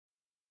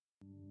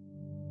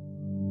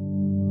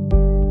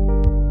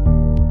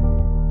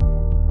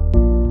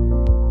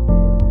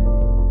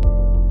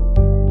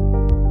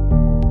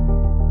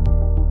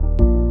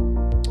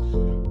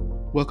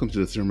Welcome to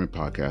the Sermon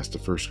Podcast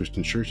of First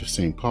Christian Church of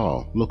St.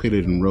 Paul,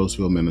 located in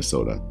Roseville,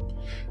 Minnesota.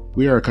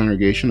 We are a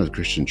congregation of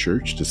Christian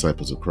Church,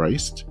 Disciples of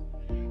Christ,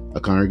 a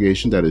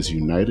congregation that is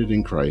united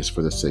in Christ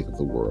for the sake of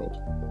the world.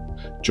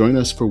 Join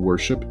us for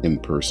worship in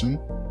person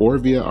or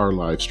via our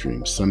live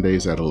stream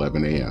Sundays at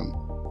 11 a.m.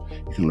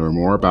 You can learn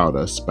more about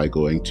us by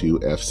going to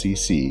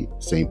fccstpaul.org.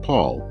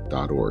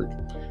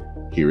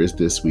 Here is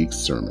this week's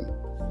sermon.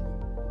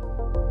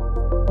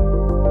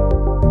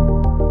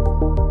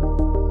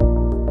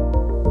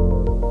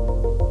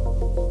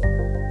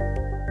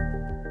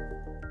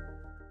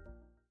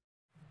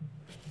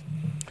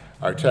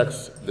 Our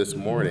text this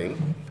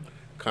morning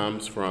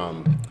comes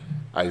from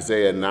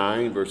Isaiah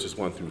 9, verses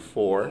 1 through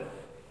 4,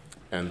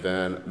 and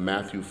then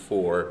Matthew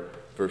 4,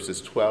 verses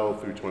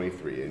 12 through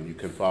 23, and you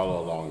can follow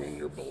along in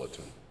your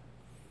bulletin.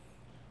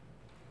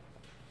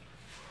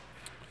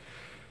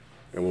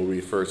 And we'll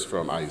read first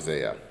from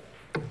Isaiah.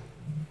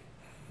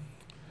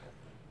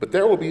 But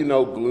there will be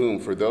no gloom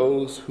for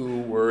those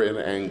who were in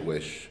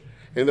anguish.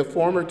 In the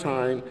former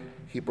time,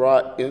 he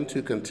brought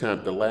into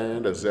contempt the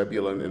land of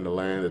Zebulun and the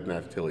land of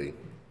Naphtali.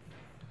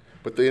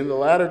 But in the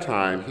latter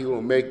time, he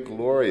will make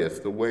glorious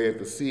the way of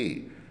the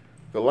sea,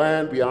 the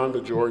land beyond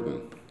the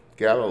Jordan,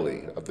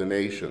 Galilee of the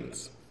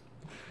nations.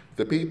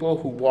 The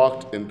people who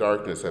walked in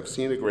darkness have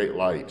seen a great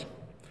light.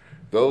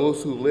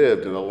 Those who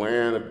lived in a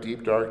land of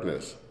deep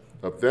darkness,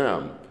 on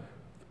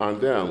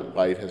them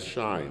light has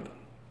shined.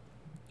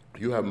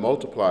 You have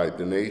multiplied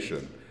the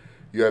nation.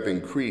 You have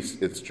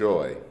increased its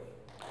joy.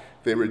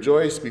 They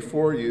rejoice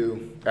before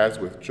you as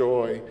with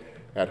joy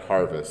at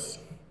harvest,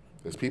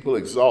 as people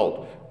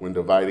exult when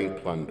dividing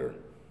plunder.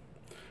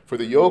 For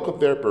the yoke of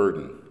their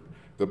burden,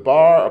 the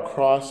bar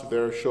across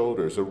their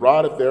shoulders, the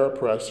rod of their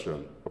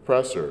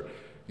oppressor,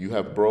 you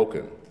have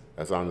broken,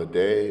 as on the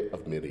day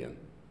of Midian.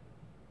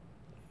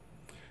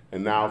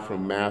 And now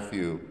from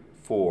Matthew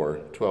 4,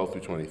 12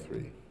 through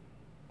 23.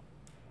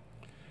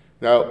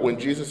 Now, when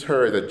Jesus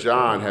heard that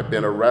John had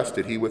been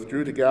arrested, he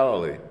withdrew to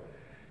Galilee.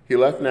 He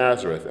left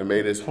Nazareth and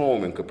made his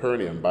home in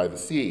Capernaum by the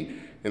sea,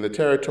 in the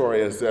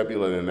territory of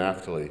Zebulun and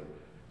Naphtali,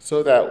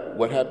 so that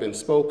what had been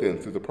spoken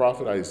through the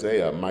prophet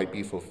Isaiah might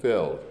be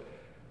fulfilled.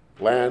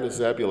 Land of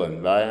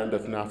Zebulun, land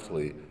of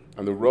Naphtali,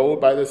 on the road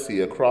by the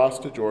sea across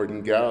the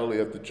Jordan, Galilee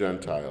of the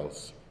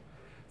Gentiles.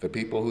 The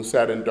people who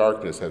sat in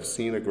darkness have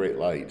seen a great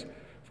light.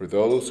 For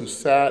those who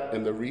sat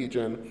in the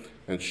region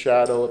and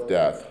shadow of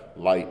death,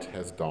 light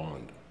has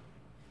dawned.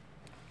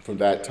 From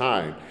that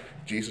time,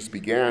 Jesus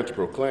began to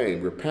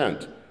proclaim,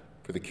 "Repent,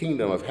 for the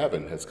kingdom of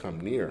heaven has come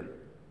near."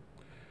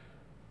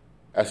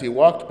 As he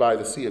walked by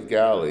the Sea of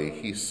Galilee,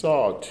 he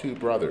saw two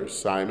brothers,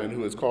 Simon,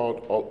 who is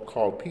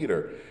called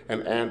Peter,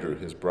 and Andrew,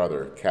 his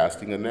brother,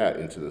 casting a net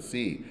into the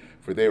sea,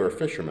 for they were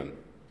fishermen.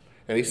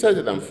 And he said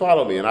to them,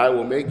 "Follow me, and I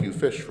will make you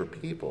fish for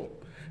people."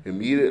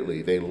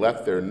 Immediately they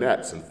left their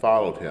nets and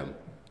followed him.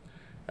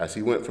 As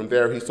he went from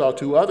there, he saw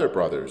two other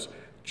brothers,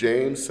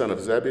 James, son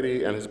of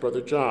Zebedee, and his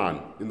brother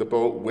John, in the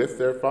boat with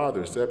their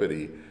father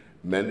Zebedee,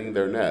 mending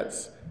their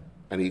nets.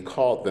 And he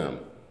called them.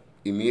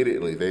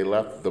 Immediately they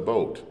left the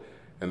boat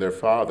and their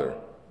father,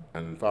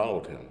 and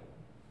followed him.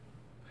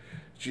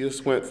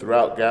 Jesus went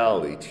throughout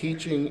Galilee,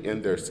 teaching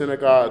in their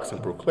synagogues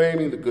and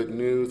proclaiming the good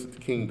news of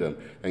the kingdom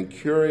and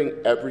curing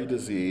every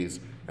disease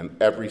and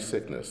every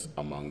sickness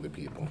among the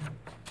people.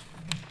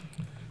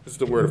 This is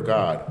the word of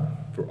God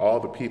for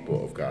all the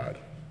people of God.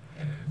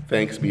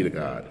 Thanks be to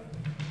God.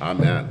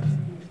 Amen.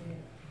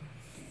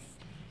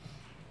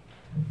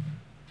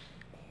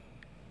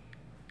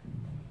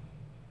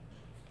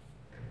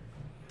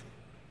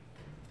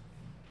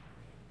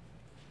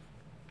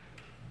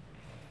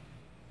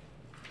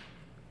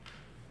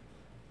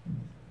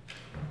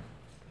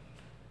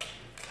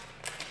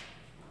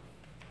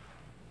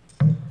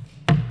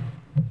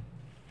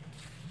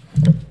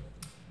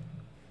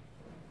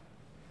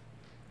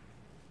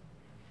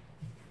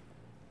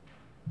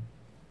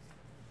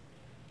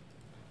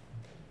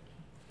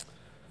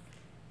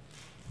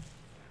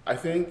 I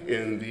think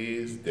in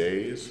these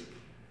days,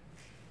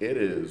 it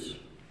is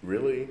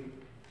really,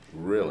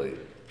 really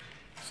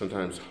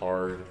sometimes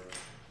hard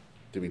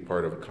to be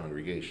part of a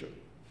congregation.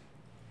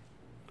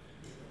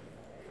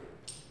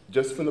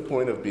 Just from the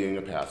point of being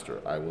a pastor,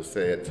 I will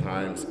say at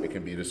times it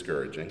can be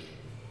discouraging.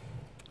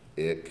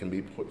 It can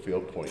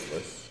feel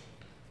pointless.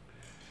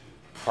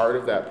 Part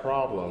of that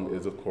problem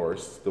is, of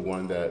course, the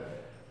one that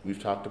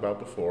we've talked about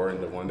before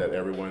and the one that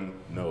everyone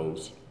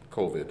knows,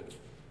 COVID.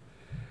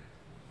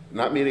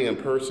 Not meeting in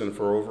person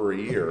for over a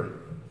year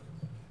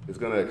is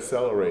going to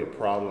accelerate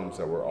problems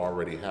that were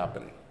already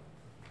happening.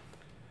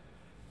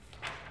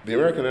 The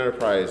American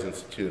Enterprise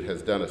Institute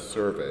has done a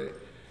survey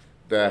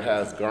that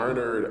has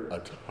garnered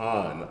a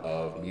ton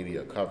of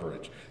media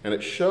coverage, and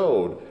it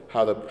showed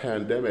how the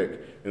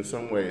pandemic in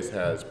some ways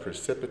has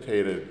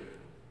precipitated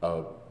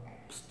a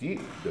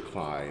steep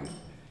decline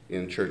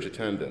in church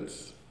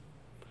attendance.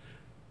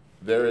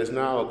 There is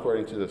now,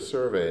 according to the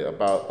survey,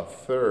 about a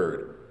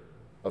third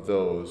of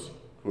those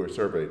who are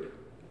surveyed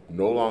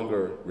no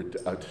longer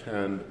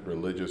attend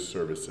religious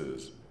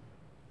services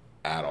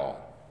at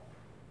all.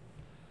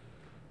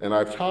 And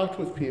I've talked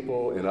with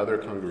people in other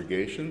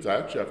congregations.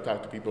 Actually, I've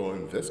talked to people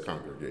in this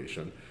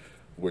congregation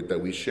that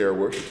we share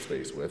worship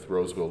space with,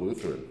 Roseville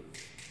Lutheran.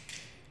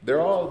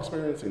 They're all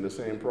experiencing the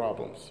same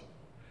problems.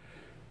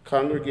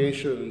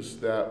 Congregations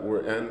that were,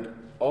 and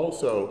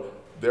also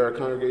there are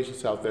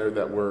congregations out there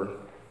that were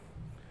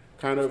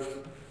kind of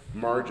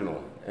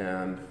marginal,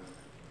 and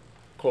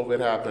COVID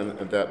happened,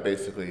 and that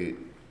basically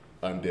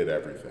undid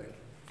everything.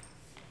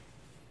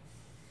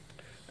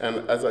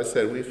 And as I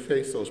said, we've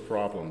faced those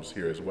problems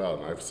here as well.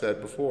 And I've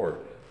said before,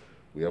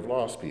 we have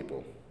lost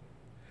people.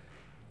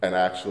 And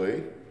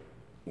actually,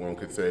 one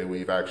could say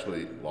we've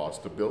actually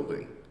lost a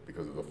building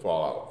because of the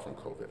fallout from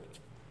COVID.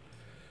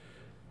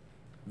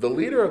 The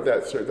leader of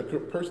that survey, the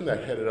person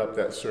that headed up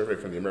that survey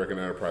from the American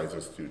Enterprise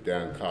Institute,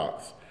 Dan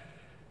Cox,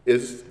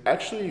 is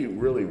actually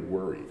really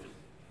worried.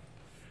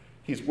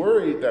 He's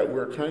worried that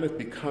we're kind of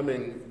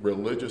becoming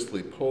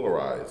religiously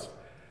polarized,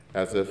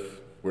 as if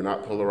we're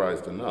not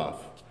polarized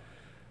enough.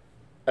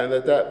 And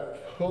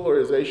that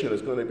polarization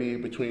is going to be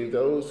between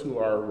those who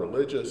are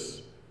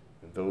religious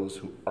and those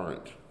who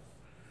aren't.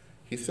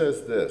 He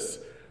says this: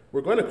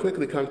 we're going to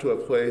quickly come to a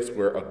place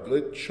where a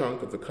good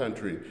chunk of the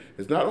country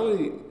is not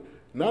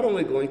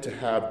only going to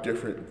have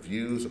different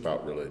views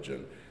about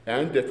religion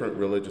and different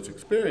religious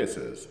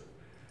experiences,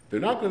 they're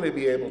not going to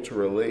be able to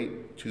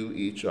relate to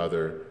each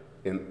other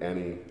in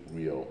any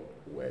real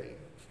way.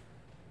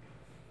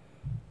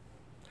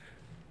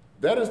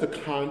 That is the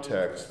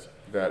context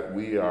that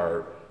we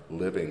are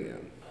living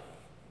in.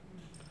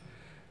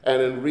 And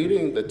in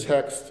reading the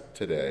text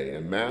today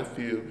in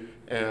Matthew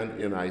and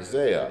in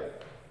Isaiah,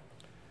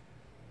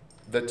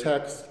 the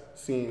text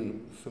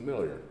seem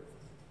familiar.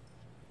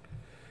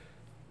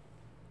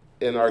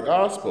 In our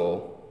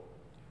gospel,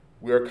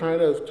 we are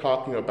kind of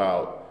talking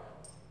about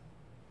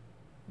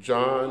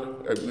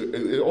John.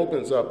 It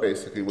opens up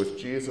basically with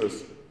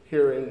Jesus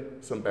hearing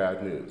some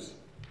bad news.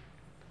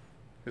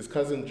 His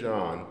cousin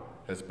John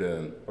has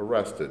been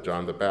arrested,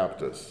 John the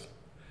Baptist.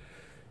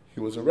 He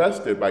was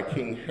arrested by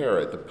King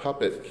Herod, the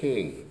puppet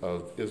king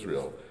of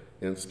Israel,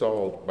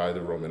 installed by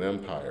the Roman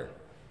Empire.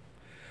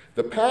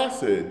 The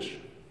passage,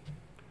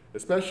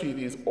 especially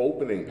these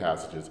opening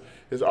passages,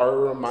 is our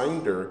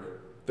reminder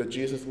that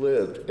Jesus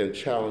lived in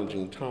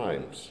challenging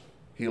times.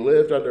 He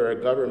lived under a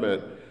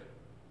government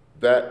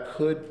that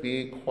could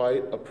be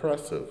quite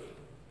oppressive.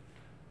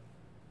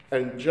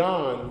 And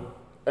John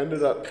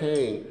ended up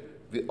paying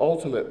the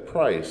ultimate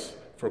price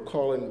for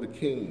calling the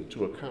king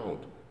to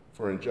account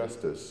for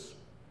injustice.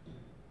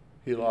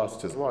 He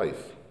lost his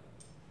life.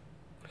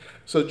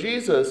 So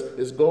Jesus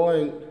is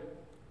going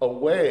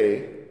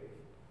away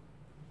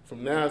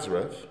from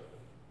Nazareth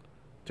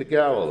to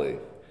Galilee,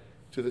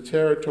 to the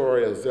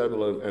territory of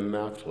Zebulun and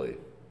Naphtali.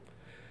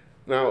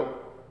 Now,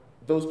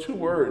 those two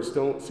words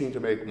don't seem to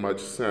make much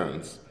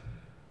sense,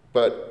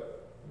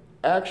 but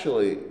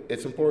actually,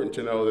 it's important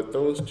to know that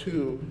those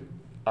two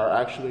are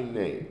actually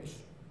names.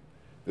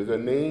 They're the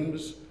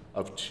names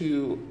of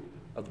two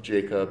of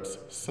Jacob's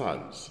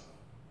sons.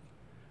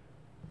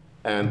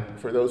 And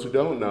for those who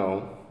don't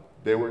know,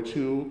 they were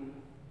two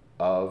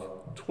of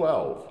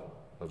 12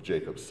 of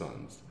Jacob's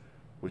sons,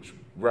 which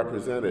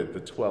represented the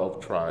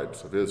 12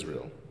 tribes of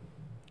Israel.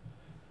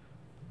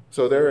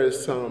 So there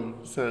is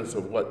some sense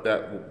of what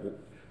the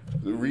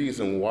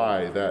reason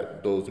why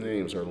those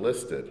names are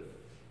listed.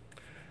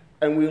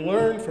 And we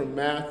learn from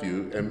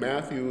Matthew, and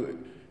Matthew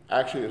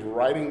actually is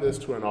writing this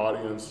to an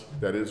audience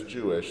that is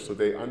Jewish, so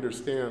they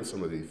understand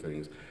some of these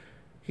things.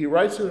 He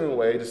writes it in a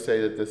way to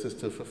say that this is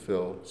to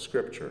fulfill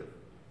Scripture.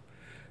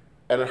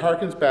 And it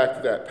harkens back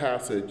to that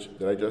passage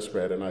that I just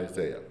read in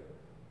Isaiah.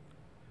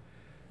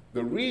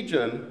 The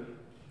region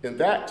in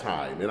that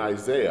time, in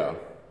Isaiah,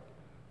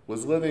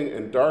 was living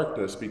in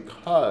darkness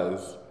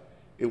because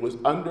it was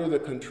under the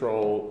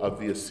control of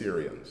the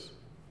Assyrians,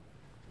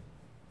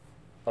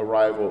 a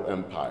rival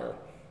empire.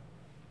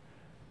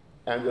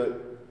 And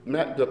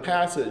the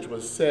passage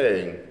was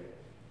saying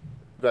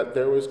that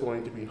there was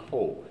going to be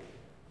hope,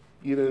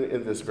 even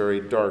in this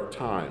very dark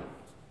time.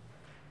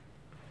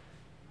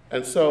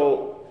 And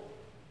so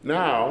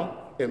now,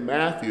 in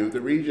Matthew,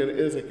 the region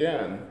is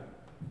again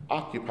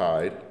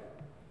occupied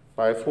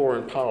by a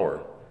foreign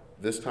power,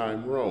 this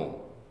time Rome.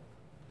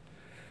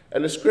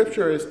 And the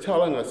scripture is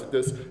telling us that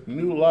this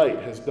new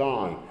light has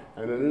dawned,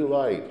 and the new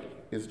light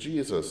is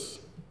Jesus.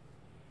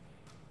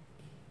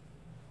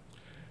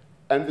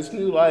 And this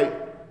new light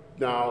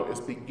now is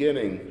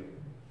beginning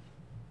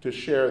to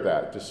share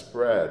that, to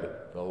spread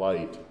the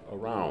light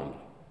around.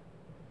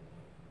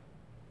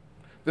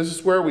 This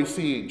is where we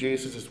see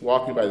Jesus is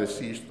walking by the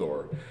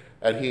seashore,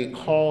 and he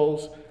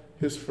calls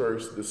his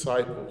first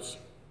disciples.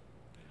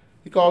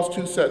 He calls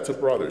two sets of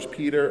brothers,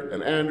 Peter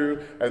and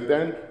Andrew, and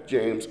then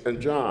James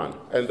and John.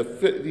 And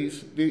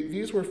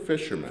these were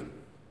fishermen.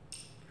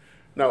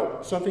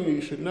 Now, something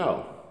you should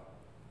know.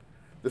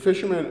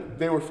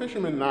 They were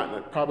fishermen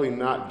probably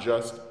not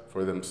just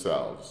for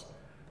themselves.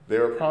 They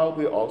were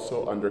probably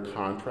also under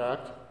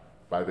contract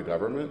by the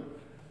government,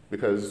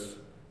 because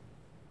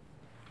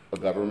a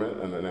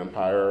government and an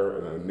empire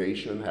and a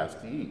nation has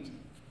to eat.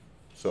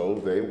 So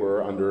they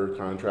were under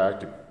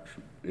contract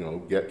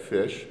to, get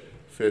fish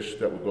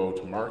that would go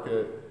to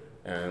market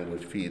and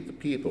would feed the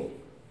people.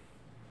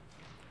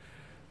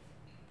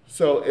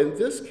 So in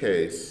this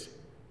case,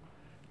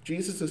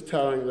 Jesus is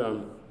telling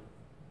them,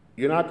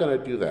 you're not going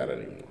to do that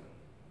anymore.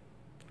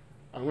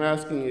 I'm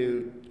asking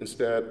you,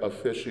 instead of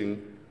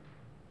fishing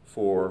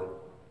for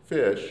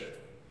fish,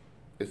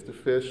 is to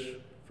fish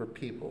for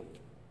people.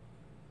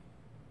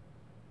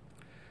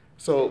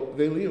 So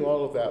they leave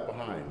all of that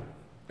behind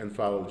and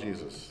follow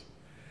Jesus.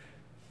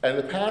 And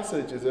the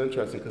passage is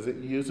interesting because it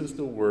uses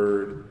the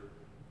word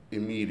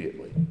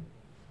immediately.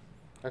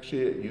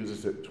 Actually, it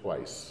uses it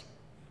twice.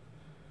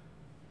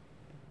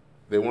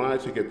 They wanted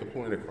to get the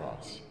point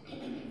across.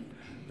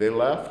 They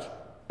left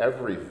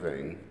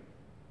everything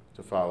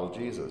to follow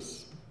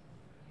Jesus.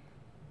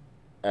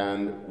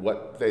 And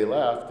what they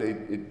left,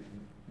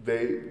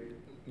 they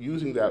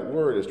using that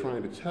word is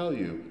trying to tell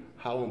you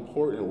how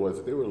important it was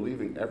that they were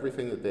leaving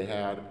everything that they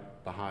had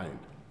behind.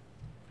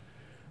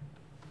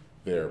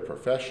 Their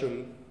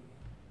profession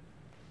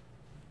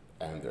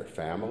and their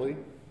family,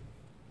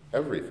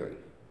 everything.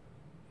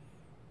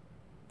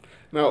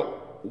 Now,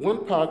 one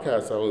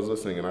podcast I was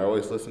listening, and I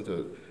always listen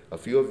to a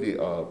few of the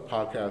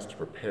podcasts to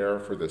prepare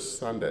for this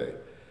Sunday,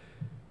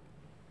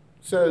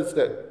 says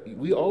that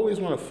we always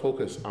want to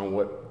focus on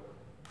what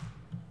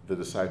the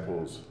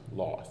disciples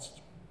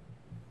lost.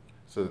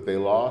 So that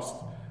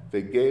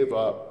they gave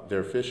up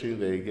their fishing,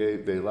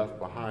 they left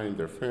behind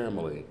their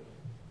family.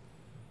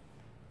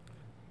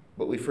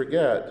 But we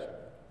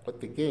forget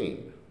what they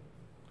gained.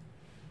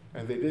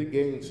 And they did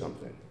gain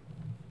something.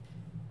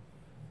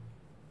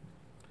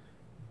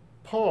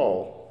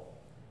 Paul,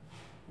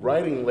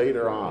 writing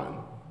later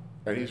on,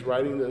 and he's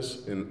writing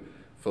this in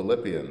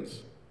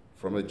Philippians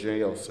from a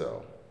jail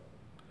cell,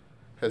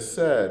 has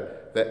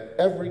said that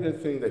every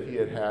good thing that he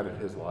had had in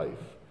his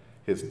life,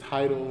 his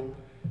title,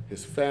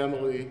 his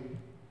family,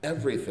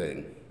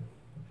 everything,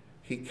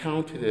 he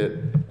counted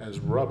it as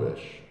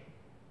rubbish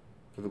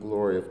for the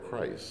glory of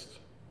Christ.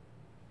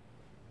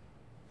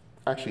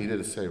 Actually, he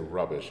didn't say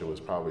rubbish. It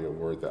was probably a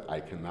word that I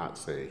cannot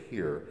say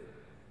here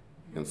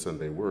in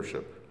Sunday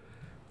worship.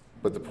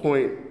 But the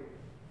point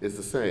is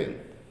the same.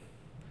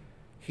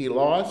 He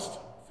lost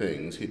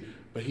things,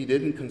 but he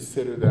didn't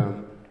consider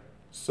them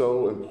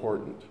so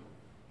important.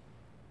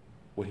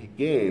 What he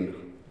gained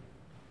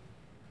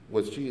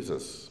was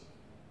Jesus.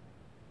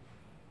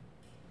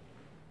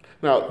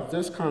 Now,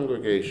 this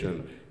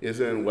congregation is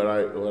in what I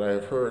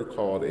have heard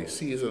called a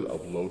season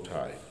of low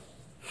tide.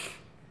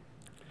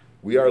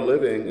 We are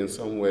living in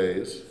some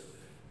ways,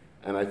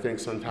 and I think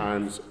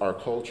sometimes our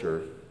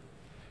culture,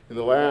 in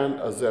the land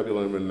of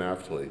Zebulun and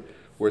Naphtali,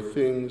 where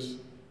things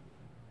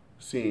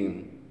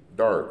seem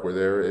dark, where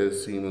there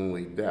is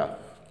seemingly death.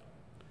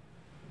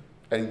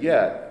 And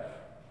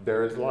yet,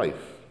 there is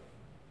life.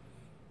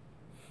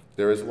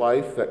 There is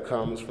life that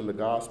comes from the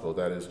gospel,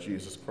 that is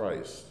Jesus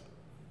Christ.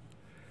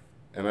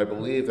 And I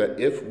believe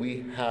that if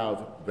we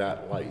have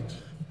that light,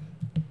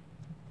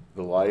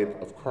 the light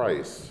of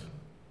Christ,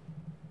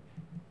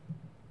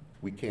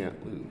 we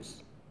can't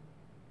lose.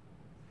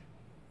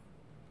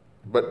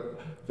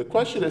 But the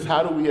question is,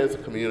 how do we as a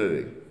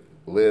community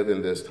live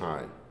in this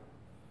time?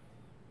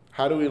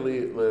 How do we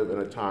live in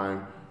a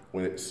time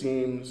when it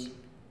seems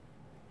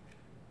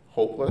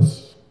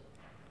hopeless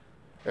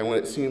and when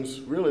it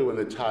seems really when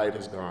the tide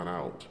has gone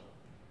out?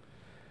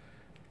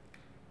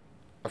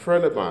 A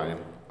friend of mine,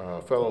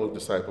 fellow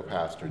disciple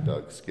pastor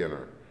Doug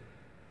Skinner,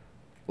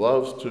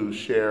 loves to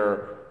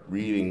share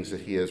readings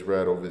that he has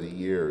read over the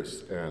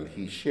years, and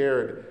he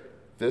shared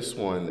this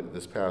one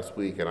this past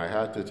week, and I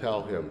had to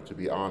tell him, to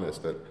be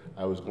honest, that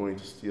I was going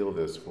to steal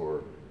this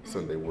for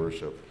Sunday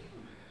worship.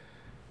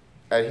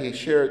 And he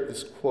shared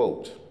this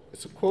quote.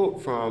 It's a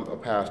quote from a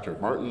pastor,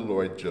 Martin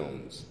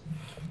Lloyd-Jones.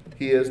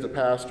 He is the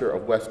pastor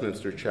of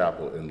Westminster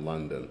Chapel in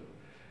London.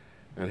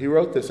 And he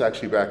wrote this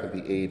actually back in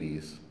the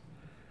 80s.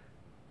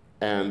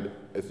 And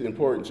it's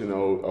important to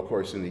know, of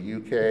course, in the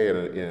UK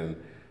and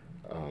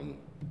in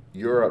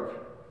Europe,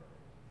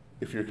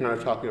 if you're kind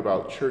of talking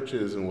about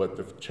churches and what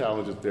the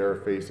challenges they're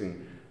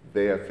facing,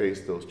 they have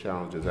faced those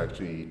challenges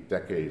actually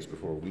decades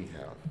before we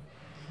have.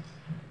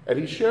 And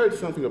he shared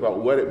something about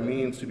what it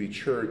means to be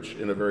church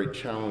in a very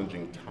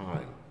challenging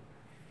time.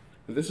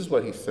 And this is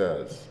what he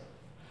says.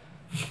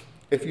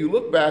 If you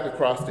look back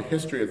across the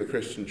history of the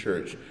Christian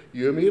church,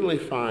 you immediately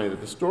find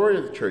that the story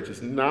of the church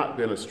has not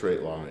been a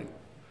straight line,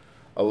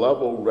 a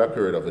level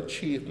record of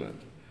achievement.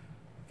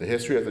 The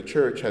history of the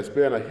church has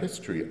been a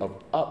history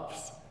of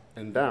ups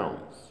and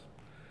downs.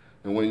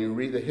 And when you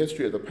read the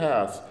history of the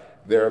past,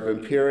 there have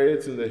been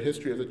periods in the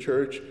history of the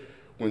church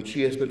when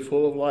she has been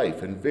full of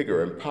life and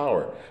vigor and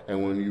power.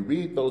 And when you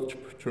read those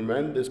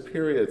tremendous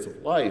periods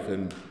of life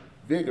and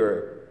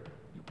vigor,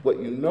 what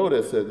you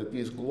notice is that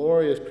these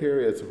glorious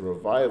periods of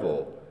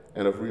revival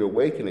and of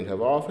reawakening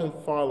have often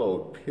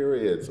followed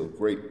periods of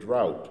great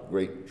drought,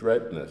 great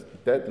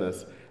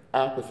deadness,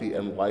 apathy,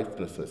 and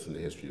lifelessness in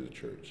the history of the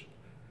church.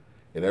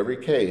 In every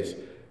case,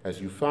 as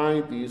you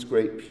find these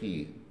great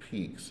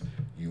peaks,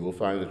 you will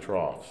find the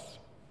troughs.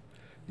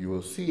 you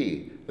will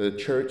see that the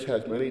church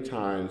has many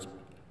times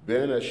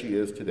been as she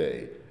is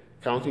today,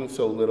 counting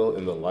so little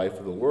in the life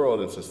of the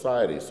world and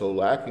society, so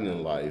lacking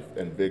in life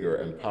and vigor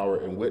and power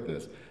and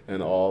witness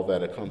and all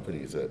that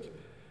accompanies it.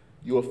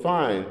 You will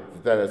find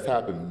that has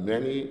happened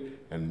many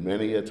and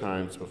many a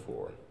times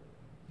before.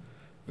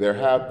 There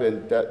have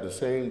been the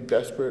same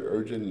desperate,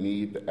 urgent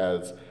need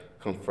as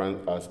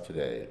confront us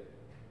today.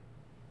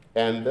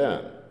 And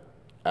then,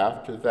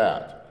 after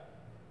that,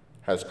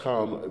 has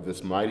come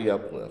this mighty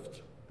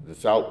uplift,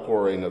 this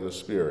outpouring of the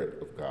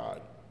Spirit of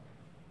God.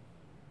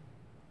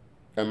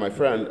 And my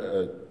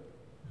friend,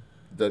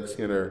 Doug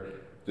Skinner,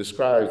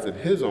 describes in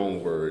his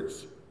own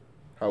words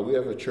how we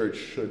as a church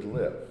should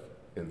live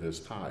in this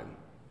time.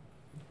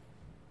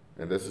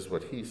 And this is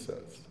what he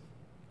says.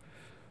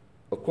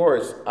 Of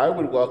course, I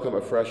would welcome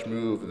a fresh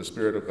move of the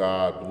Spirit of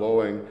God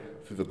blowing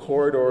through the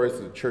corridors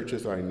of the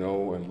churches I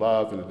know and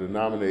love and the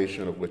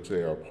denomination of which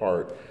they are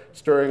part,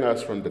 stirring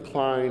us from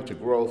decline to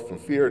growth, from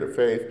fear to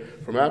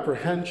faith, from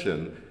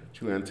apprehension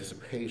to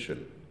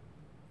anticipation.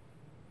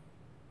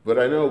 But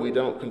I know we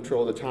don't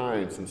control the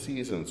times and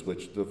seasons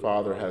which the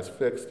Father has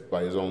fixed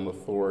by his own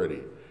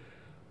authority.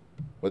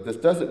 But this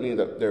doesn't mean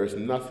that there is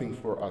nothing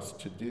for us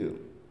to do.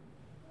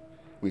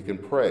 We can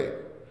pray,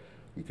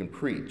 we can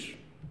preach,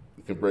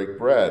 we can break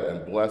bread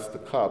and bless the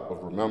cup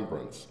of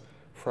remembrance,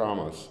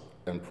 promise,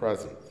 and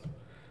presence.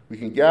 We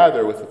can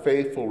gather with the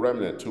faithful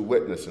remnant to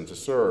witness and to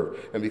serve.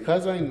 And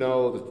because I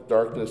know that the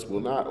darkness will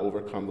not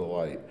overcome the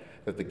light,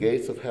 that the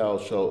gates of hell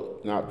shall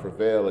not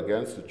prevail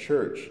against the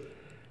church,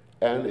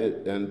 and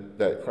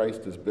that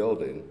Christ is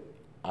building,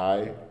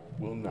 I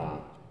will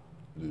not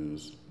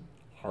lose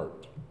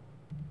heart.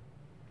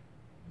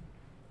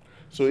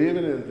 So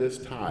even in this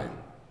time,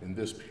 in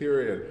this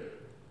period,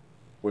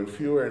 when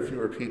fewer and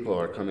fewer people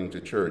are coming to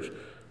church,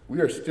 we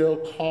are still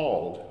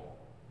called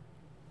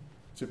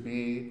to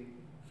be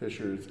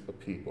fishers of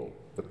people.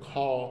 The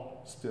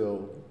call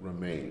still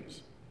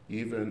remains,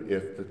 even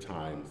if the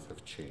times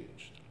have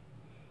changed.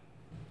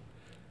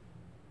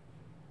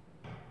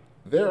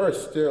 There are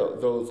still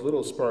those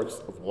little sparks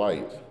of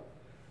light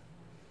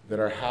that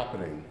are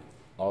happening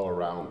all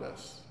around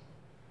us.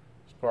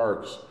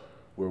 Sparks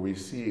where we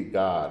see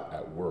God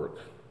at work.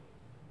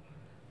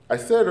 I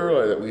said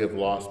earlier that we have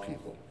lost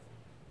people,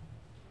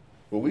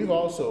 but we've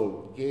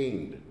also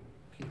gained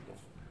people,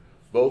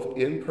 both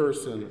in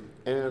person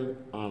and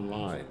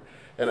online.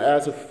 And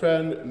as a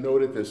friend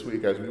noted this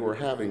week as we were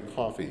having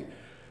coffee,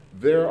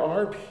 there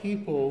are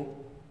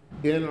people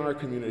in our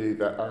community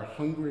that are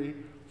hungry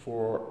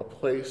for a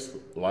place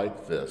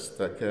like this,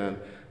 that can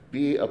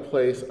be a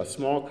place, a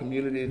small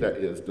community that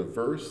is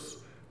diverse,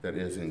 that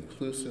is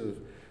inclusive,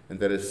 and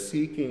that is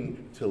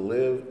seeking to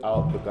live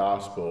out the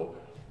gospel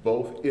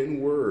both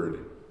in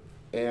word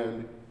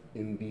and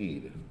in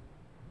deed.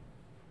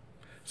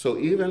 So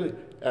even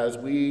as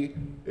we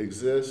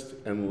exist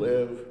and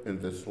live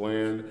in this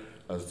land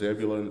of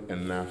Zebulun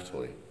and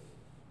Naphtali,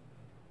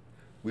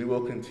 we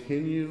will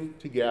continue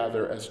to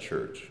gather as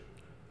church,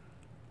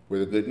 where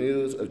the good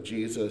news of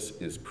Jesus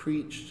is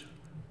preached,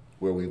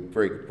 where we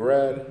break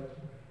bread,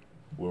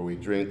 where we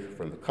drink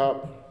from the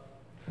cup,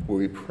 where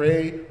we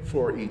pray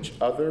for each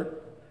other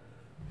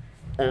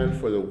and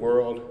for the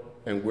world,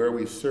 and where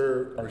we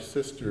serve our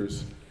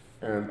sisters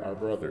and our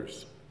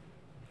brothers.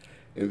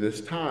 In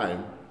this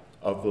time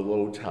of the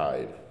low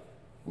tide,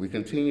 we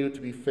continue to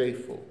be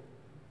faithful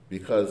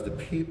because the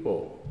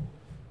people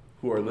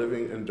who are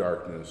living in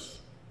darkness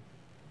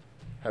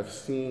have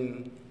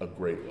seen a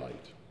great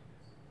light.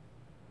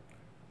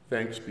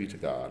 Thanks be to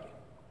God.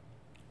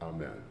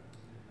 Amen.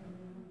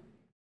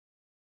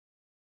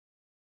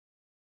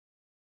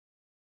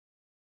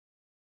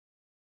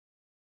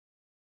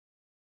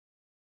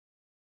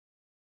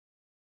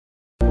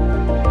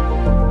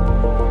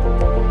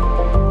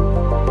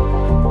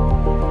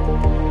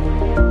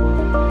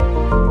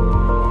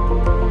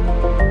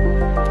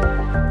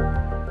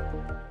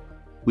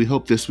 We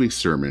hope this week's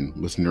sermon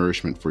was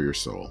nourishment for your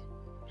soul.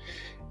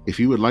 If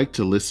you would like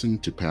to listen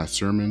to past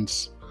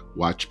sermons,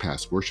 watch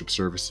past worship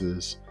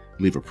services,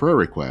 leave a prayer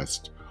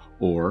request,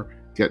 or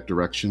get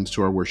directions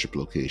to our worship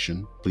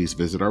location, please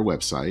visit our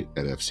website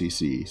at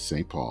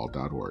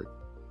fccstpaul.org.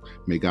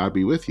 May God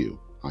be with you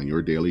on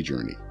your daily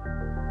journey.